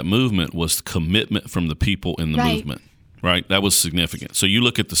significant to that movement was commitment from the people in the movement, right? That was significant. So you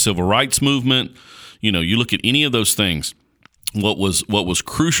look at the civil rights movement, you look at any of those things. What was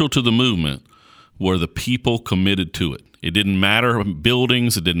crucial to the movement were the people committed to it. It didn't matter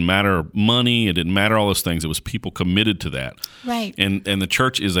buildings, it didn't matter money, it didn't matter all those things. It was people committed to that. Right. And the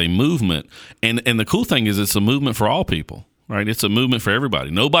church is a movement. And the cool thing is it's a movement for all people, right? It's a movement for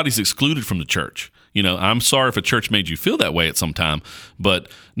everybody. Nobody's excluded from the church. I'm sorry if a church made you feel that way at some time, but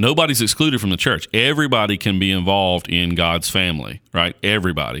nobody's excluded from the church. Everybody can be involved in God's family, right?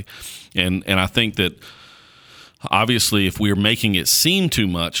 Everybody. And I think that obviously, if we're making it seem too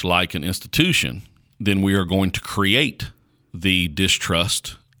much like an institution, then we are going to create the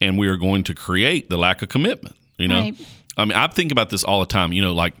distrust and we are going to create the lack of commitment. Right. I mean, I think about this all the time.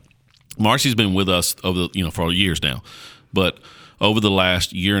 Like Marcie's been with us for years now, but over the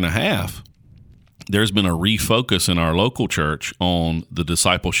last year and a half, there's been a refocus in our local church on the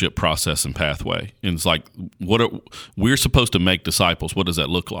discipleship process and pathway. And it's like, we're supposed to make disciples. What does that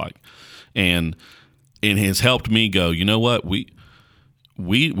look like? And it has helped me go, you know what? We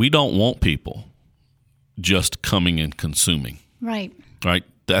don't want people just coming and consuming. Right. Right?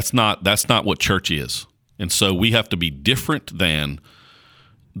 That's not what church is. And so we have to be different than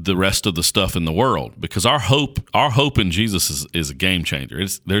the rest of the stuff in the world, because our hope in Jesus is a game changer.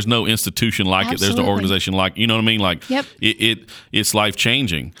 There's no institution like it. There's no organization like, you know what I mean? Like, yep. It's life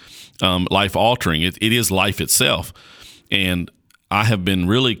changing, life altering. It is life itself. And I have been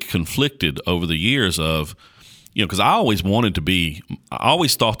really conflicted over the years of, because I always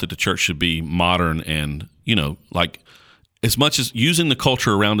thought that the church should be modern and, like as much as using the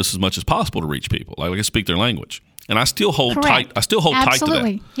culture around us as much as possible to reach people. Like I can speak their language. And I still hold tight. I still hold tight to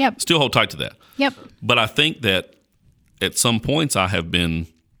that. Yep. Still hold tight to that. Yep. But I think that at some points I have been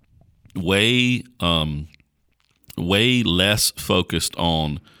way less focused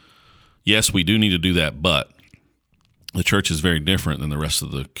on, yes, we do need to do that, but the church is very different than the rest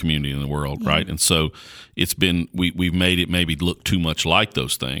of the community in the world, right? And so it's been we've made it maybe look too much like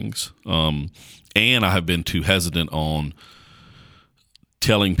those things, and I have been too hesitant on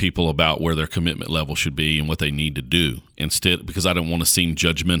telling people about where their commitment level should be and what they need to do instead, because I don't want to seem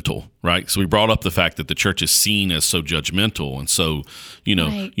judgmental, right? So we brought up the fact that the church is seen as so judgmental and so,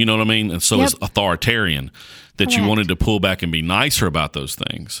 right. You know what I mean? And so is authoritarian, that Correct. You wanted to pull back and be nicer about those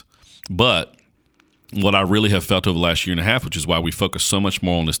things. But what I really have felt over the last year and a half, which is why we focus so much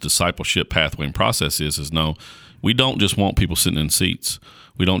more on this discipleship pathway and process is no, we don't just want people sitting in seats.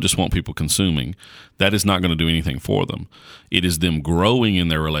 We don't just want people consuming. That is not going to do anything for them. It is them growing in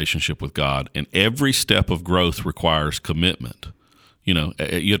their relationship with God, and every step of growth requires commitment. You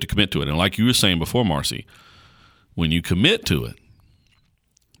have to commit to it. And like you were saying before, Marcie, when you commit to it,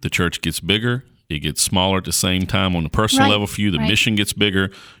 the church gets bigger. It gets smaller at the same time on the personal level for you. The mission gets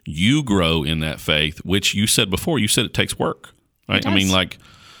bigger. You grow in that faith, which you said before. You said it takes work, right?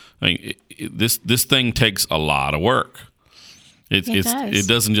 This thing takes a lot of work. It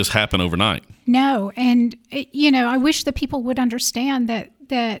doesn't just happen overnight. No, and I wish that people would understand that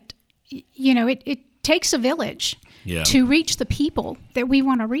it takes a village to reach the people that we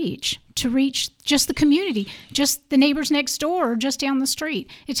want to reach just the community, just the neighbors next door, or just down the street.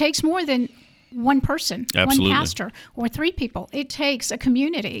 It takes more than one person, Absolutely. One pastor, or three people. It takes a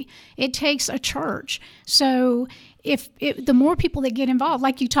community. It takes a church. So the more people that get involved,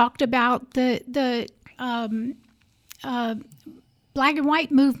 like you talked about the black and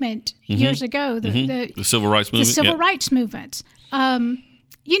white movement years ago, the civil rights movement. The civil rights movement.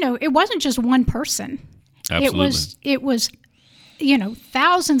 It wasn't just one person. Absolutely. It was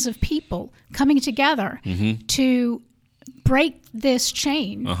thousands of people coming together to break this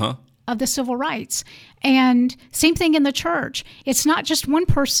chain of the civil rights. And same thing in the church. It's not just one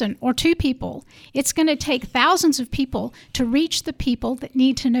person or two people. It's going to take thousands of people to reach the people that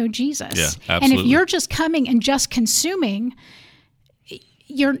need to know Jesus. Yeah, absolutely. And if you're just coming and just consuming,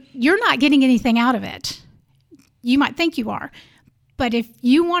 you're not getting anything out of it. You might think you are. But if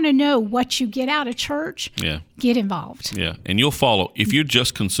you want to know what you get out of church, get involved. Yeah, and you'll follow. If you're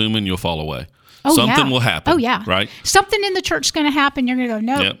just consuming, you'll fall away. Oh, something will happen. Oh, yeah. Right? Something in the church is going to happen. You're going to go,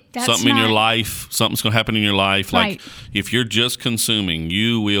 no, that's something not. in your life. Something's going to happen in your life. Right. Like if you're just consuming,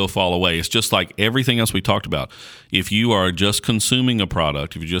 you will fall away. It's just like everything else we talked about. If you are just consuming a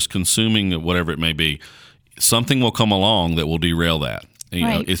product, if you're just consuming whatever it may be, something will come along that will derail that.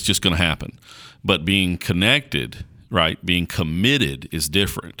 It's just going to happen. But being connected, right, being committed is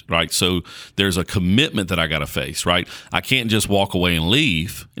different, right? So there's a commitment that I got to face, right? I can't just walk away and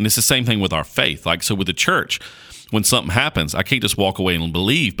leave. And it's the same thing with our faith. Like, so with the church, when something happens, I can't just walk away and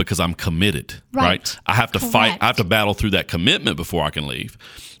believe because I'm committed, right? I have to fight. I have to battle through that commitment before I can leave.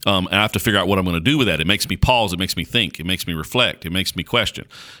 And I have to figure out what I'm going to do with that. It makes me pause. It makes me think. It makes me reflect. It makes me question.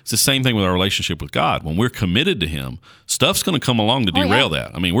 It's the same thing with our relationship with God. When we're committed to Him, stuff's going to come along to derail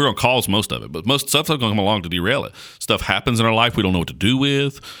that. I mean, we're going to cause most of it, but most stuff's going to come along to derail it. Stuff happens in our life we don't know what to do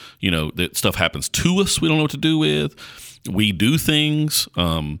with. That stuff happens to us we don't know what to do with. We do things.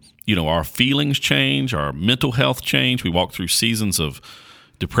 Our feelings change. Our mental health change. We walk through seasons of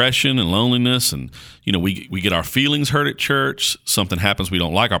depression and loneliness, and we get our feelings hurt at church. Something happens we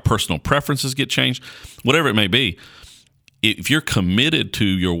don't like. Our personal preferences get changed. Whatever it may be, if you're committed to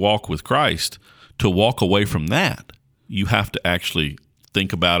your walk with Christ, to walk away from that, you have to actually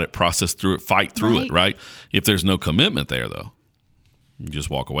think about it, process through it, fight through it, right? If there's no commitment there, though, you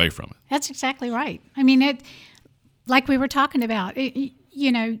just walk away from it. That's exactly right. I mean, like we were talking about,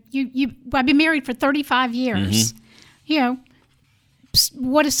 I've been married for 35 years.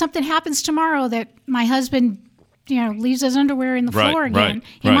 What if something happens tomorrow that my husband, leaves his underwear in the floor again?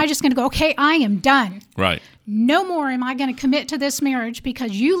 Am I just going to go, okay, I am done. Right. No more am I going to commit to this marriage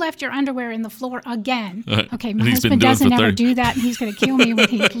because you left your underwear in the floor again. Okay, my husband doesn't ever do that, and he's going to kill me when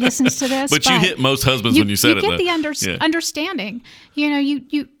he listens to this. But you hit most husbands when you said it. You get the understanding.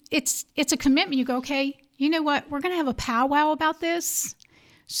 It's a commitment. You go, okay, you know what? We're going to have a powwow about this.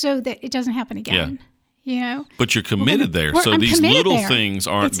 so that it doesn't happen again. But you're committed there, so I'm these committed little there. things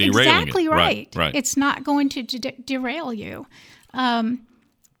aren't It's derailing exactly it. right. Right. It's not going to derail you.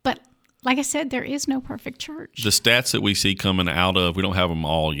 But like I said, there is no perfect church. The stats that we see coming out of, we don't have them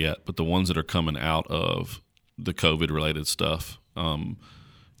all yet, but the ones that are coming out of the COVID-related stuff,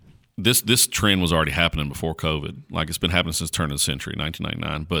 this trend was already happening before COVID. Like, it's been happening since the turn of the century,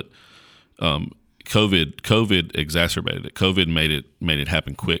 1999. But COVID exacerbated it. COVID made it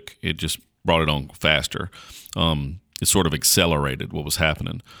happen quick. It just brought it on faster. It sort of accelerated what was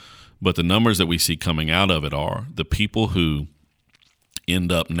happening. But the numbers that we see coming out of it are the people who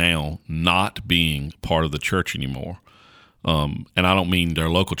end up now not being part of the church anymore. And I don't mean their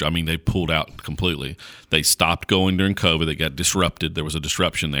local church. I mean, they pulled out completely. They stopped going during COVID. They got disrupted. There was a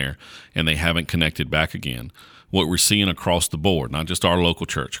disruption there, and they haven't connected back again. What we're seeing across the board, not just our local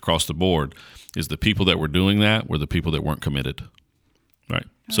church, across the board, is the people that were doing that were the people that weren't committed. Right.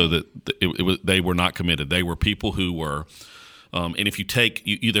 So that they were not committed. They were people who were, and if you take,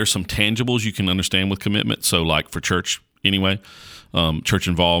 there's some tangibles you can understand with commitment. So like for church anyway, church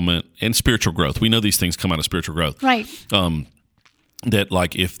involvement and spiritual growth. We know these things come out of spiritual growth. Right. That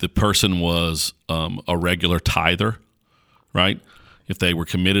like if the person was a regular tither, right? If they were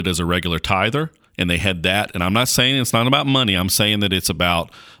committed as a regular tither, and they had that, and I'm not saying it's not about money. I'm saying that it's about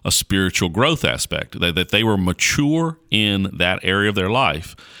a spiritual growth aspect, that they were mature in that area of their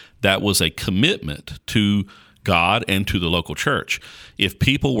life. That was a commitment to God and to the local church. If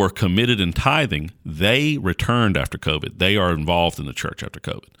people were committed in tithing, they returned after COVID. They are involved in the church after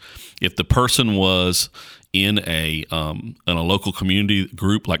COVID. If the person was in a local community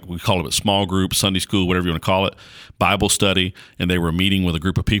group, like we call it a small group, Sunday school, whatever you want to call it, Bible study, and they were meeting with a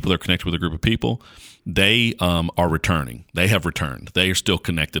group of people, they're connected with a group of people, they are returning. They have returned. They are still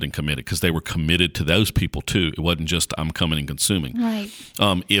connected and committed because they were committed to those people too. It wasn't just I'm coming and consuming. Right.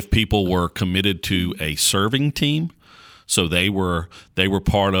 If people were committed to a serving team, so they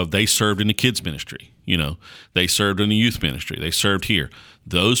served in the kids ministry, they served in the youth ministry, they served here.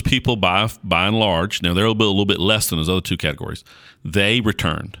 Those people, by and large, now they're a little bit less than those other two categories. They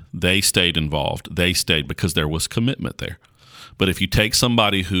returned. They stayed involved. They stayed because there was commitment there. But if you take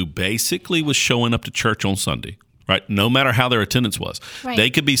somebody who basically was showing up to church on Sunday, right, no matter how their attendance was, right.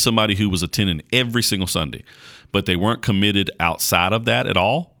 They could be somebody who was attending every single Sunday, but they weren't committed outside of that at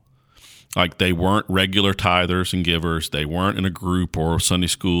all. Like they weren't regular tithers and givers. They weren't in a group or Sunday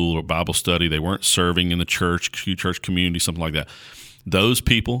school or Bible study. They weren't serving in the church community, something like that. Those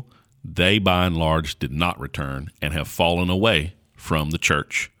people, they by and large did not return and have fallen away from the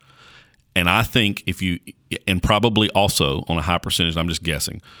church. And I think and probably also on a high percentage, I'm just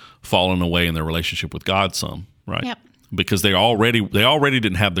guessing, fallen away in their relationship with God some, right? Yep. Because they already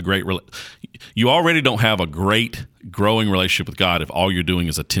didn't have you already don't have a great growing relationship with God if all you're doing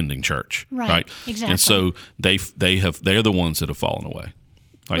is attending church, right? Exactly. And so they're the ones that have fallen away.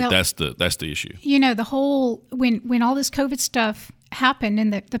 Like that's the issue. The whole when all this COVID stuff happened,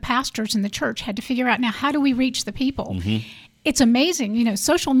 and the pastors in the church had to figure out, now how do we reach the people? Mm-hmm. It's amazing.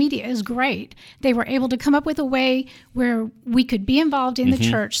 Social media is great. They were able to come up with a way where we could be involved in the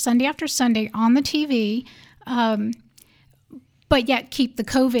church Sunday after Sunday on the TV, but yet keep the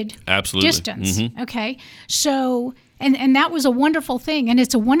COVID distance. Mm-hmm. Okay. So, and that was a wonderful thing. And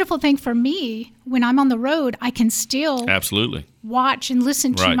it's a wonderful thing for me when I'm on the road, I can still watch and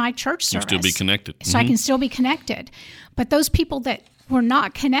listen to my church service. You still be connected. So I can still be connected. But those people that were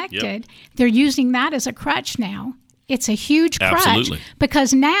not connected, they're using that as a crutch now. It's a huge crutch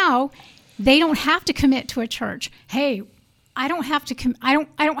because now they don't have to commit to a church. Hey, I don't have to I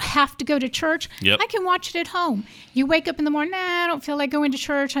don't have to go to church. Yep. I can watch it at home. You wake up in the morning, I don't feel like going to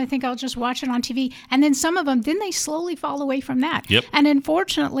church. I think I'll just watch it on TV. And then some of them, then they slowly fall away from that. Yep. And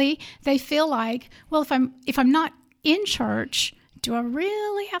unfortunately, they feel like, well, if I'm not in church, do I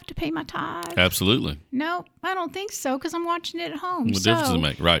really have to pay my tithe? Absolutely. No, I don't think so because I'm watching it at home. What difference does it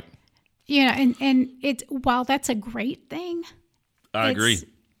make? Right. And it's, while that's a great thing, I agree.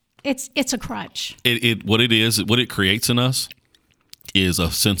 It's a crutch. What it creates in us is a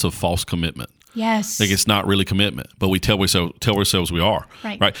sense of false commitment. Yes. Like it's not really commitment, but we tell ourselves we are.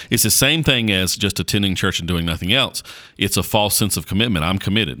 Right. It's the same thing as just attending church and doing nothing else. It's a false sense of commitment. I'm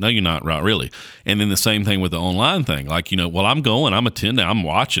committed. No, you're not, right, really. And then the same thing with the online thing. Like, well, I'm going, I'm attending, I'm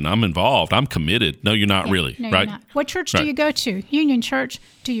watching, I'm involved, I'm committed. No, you're not really. No, right? You're not. What church do you go to? Union Church.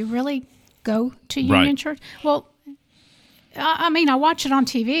 Do you really go to Union Church? Well, I watch it on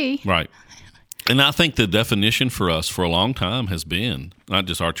TV. Right. And I think the definition for us for a long time has been, not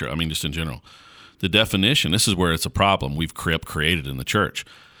just our church, just in general, the definition, this is where it's a problem we've created in the church,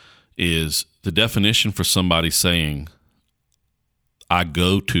 is the definition for somebody saying, I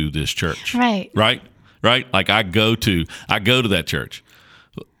go to this church. Right. Like I go to that church.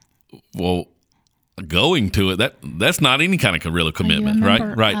 Well, going to it, that's not any kind of real commitment,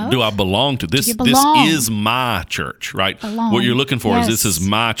 right? Of? Do I belong to this? This is my church, right? Belong. What you're looking for Yes. is this is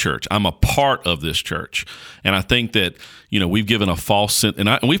my church. I'm a part of this church, and I think that we've given a false sense, and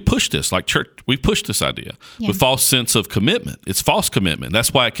we've pushed this like church. We've pushed this idea with false sense of commitment. It's false commitment.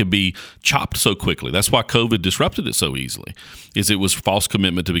 That's why it could be chopped so quickly. That's why COVID disrupted it so easily. Is it was false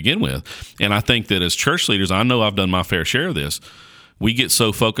commitment to begin with, and I think that as church leaders, I know I've done my fair share of this. We get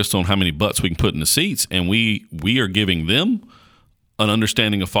so focused on how many butts we can put in the seats, and we are giving them an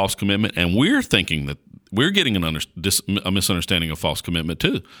understanding of false commitment, and we're thinking that we're getting a misunderstanding of false commitment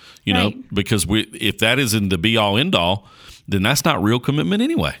too. Because if that isn't the be all end all, then that's not real commitment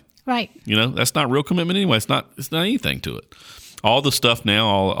anyway. Right. That's not real commitment anyway. It's not anything to it. All the stuff now,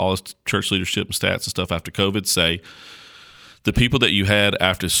 all this church leadership and stats and stuff after COVID say the people that you had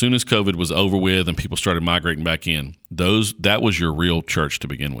after as soon as COVID was over with and people started migrating back in, that was your real church to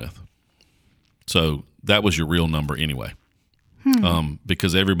begin with. So that was your real number anyway,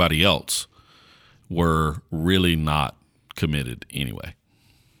 because everybody else were really not committed anyway.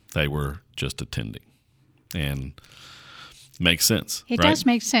 They were just attending, and makes sense. It right? does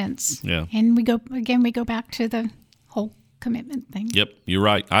make sense. Yeah. And we go back to the whole commitment thing. Yep, you're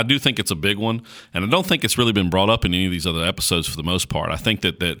right. I do think it's a big one, and I don't think it's really been brought up in any of these other episodes for the most part. I think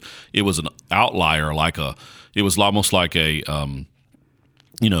that it was an outlier, it was almost like a,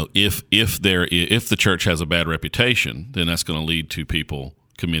 if the church has a bad reputation, then that's going to lead to people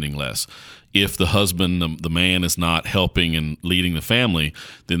committing less. If the husband, the man is not helping and leading the family,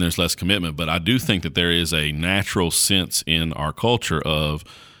 then there's less commitment. But I do think that there is a natural sense in our culture of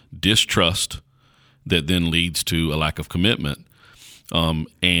distrust that then leads to a lack of commitment.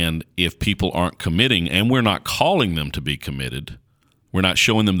 And if people aren't committing, and we're not calling them to be committed, we're not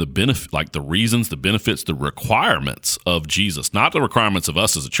showing them the benefit, like the reasons, the benefits, the requirements of Jesus, not the requirements of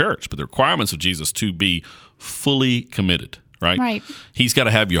us as a church, but the requirements of Jesus to be fully committed. Right. He's got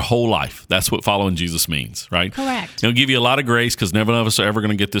to have your whole life. That's what following Jesus means, right? Correct. He'll give you a lot of grace because none of us are ever going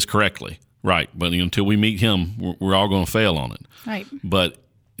to get this correctly, right? But until we meet him, we're all going to fail on it. Right. But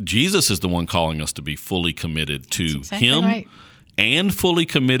Jesus is the one calling us to be fully committed to him right. and fully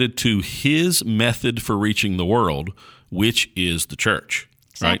committed to his method for reaching the world, which is the church.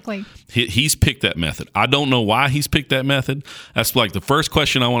 Exactly. Right? He's picked that method. I don't know why he's picked that method. That's like the first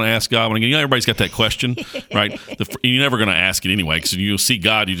question I want to ask God. Everybody's got that question, right? You're never going to ask it anyway because you'll see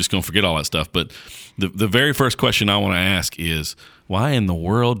God, you're just going to forget all that stuff. But the very first question I want to ask is, why in the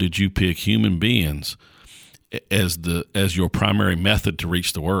world did you pick human beings as your primary method to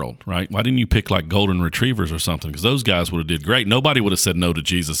reach the world, right? Why didn't you pick like golden retrievers or something? Because those guys would have did great. Nobody would have said no to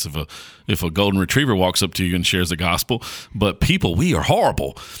Jesus if a golden retriever walks up to you and shares the gospel. But people, we are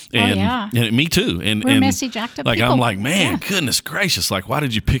horrible, and me too. And we're messy, jacked up people. I'm like, man, goodness gracious! Like, why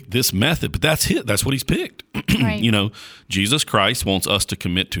did you pick this method? But that's it. That's what he's picked. Right. Jesus Christ wants us to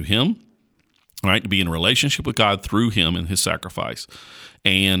commit to him, right? To be in a relationship with God through him and his sacrifice,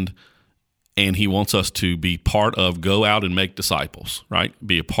 and he wants us to be part of, go out and make disciples, right?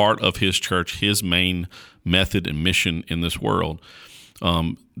 Be a part of his church, his main method and mission in this world.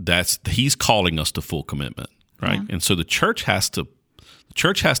 He's calling us to full commitment, right? Yeah. And so the church has to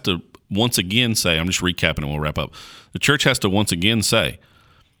once again say, I'm just recapping and we'll wrap up. The church has to once again say,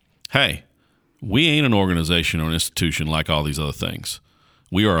 hey, we ain't an organization or an institution like all these other things.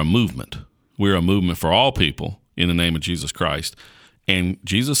 We are a movement. We're a movement for all people in the name of Jesus Christ. And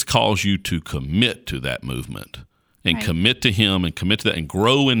Jesus calls you to commit to that movement and commit to him and commit to that and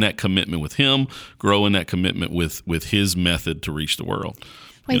grow in that commitment with him, grow in that commitment with his method to reach the world.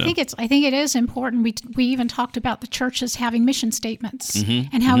 Well, I think it is important. We even talked about the churches having mission statements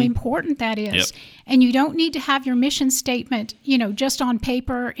and how important that is. Yep. And you don't need to have your mission statement, just on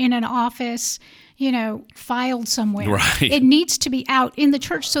paper in an office, filed somewhere. Right. It needs to be out in the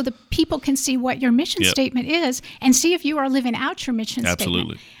church so the people can see what your mission statement is and see if you are living out your mission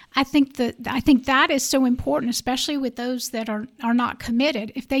Absolutely. statement. I think that is so important, especially with those that are not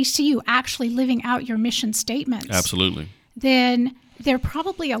committed. If they see you actually living out your mission statements, Absolutely. then they're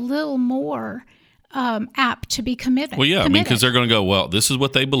probably a little more apt to be committed. Well, yeah, because they're going to go, well, this is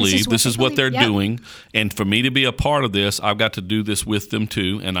what they believe. This is what they're doing. And for me to be a part of this, I've got to do this with them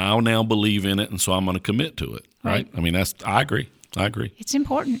too. And I'll now believe in it. And so I'm going to commit to it. Right. I agree. It's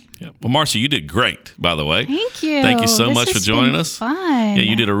important. Yeah. Well, Marcie, you did great, by the way. Thank you. Thank you so much for joining us. Fun. Yeah,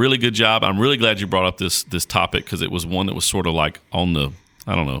 you did a really good job. I'm really glad you brought up this topic because it was one that was sort of like on the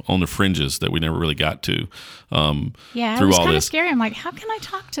I don't know, on the fringes that we never really got to. Yeah, it was kind of scary. I'm like, how can I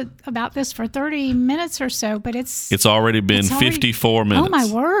talk about this for 30 minutes or so? But it's already been 54 minutes. Oh my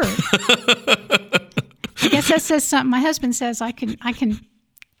word! I guess that says something. My husband says I can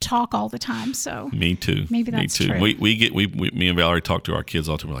talk all the time. So me too. Maybe that's me too. true. Me and Valerie talk to our kids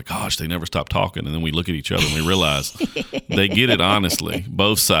all the time. We're like, gosh, they never stop talking, and then we look at each other and we realize they get it honestly,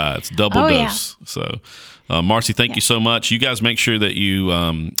 both sides, double dose. Yeah. So. Marcie, thank you so much. You guys make sure that you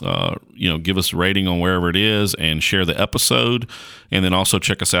give us a rating on wherever it is and share the episode. And then also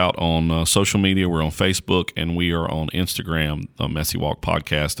check us out on social media. We're on Facebook and we are on Instagram, Messy Walk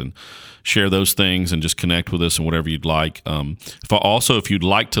Podcast, and share those things and just connect with us and whatever you'd like. If you'd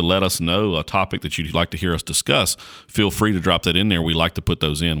like to let us know a topic that you'd like to hear us discuss, feel free to drop that in there. We like to put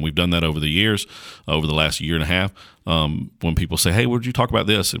those in. We've done that over the years, over the last year and a half. When people say, hey, would you talk about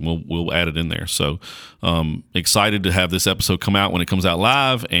this? And we'll add it in there. So excited to have this episode come out when it comes out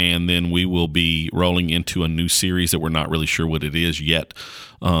live, and then we will be rolling into a new series that we're not really sure what it is yet.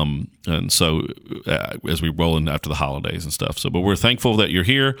 And so as we roll in after the holidays and stuff. But we're thankful that you're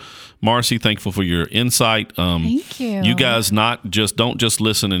here, Marcie, thankful for your insight. Thank you. You guys don't just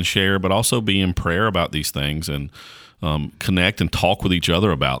listen and share, but also be in prayer about these things and connect and talk with each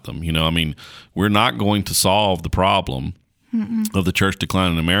other about them. We're not going to solve the problem of the church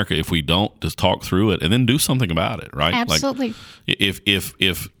decline in America if we don't just talk through it and then do something about it, right? Absolutely. Like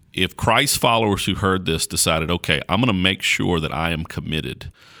if Christ followers who heard this decided, okay, I'm going to make sure that I am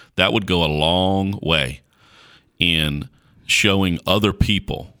committed, that would go a long way in showing other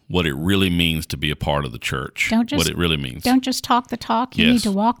people what it really means to be a part of the church, what it really means. Don't just talk the talk. You need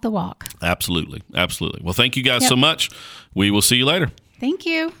to walk the walk. Absolutely. Absolutely. Well, thank you guys so much. We will see you later. Thank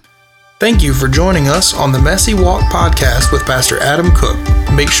you. Thank you for joining us on the Messy Walk podcast with Pastor Adam Cook.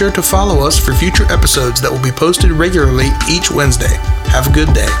 Make sure to follow us for future episodes that will be posted regularly each Wednesday. Have a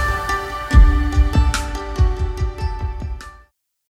good day.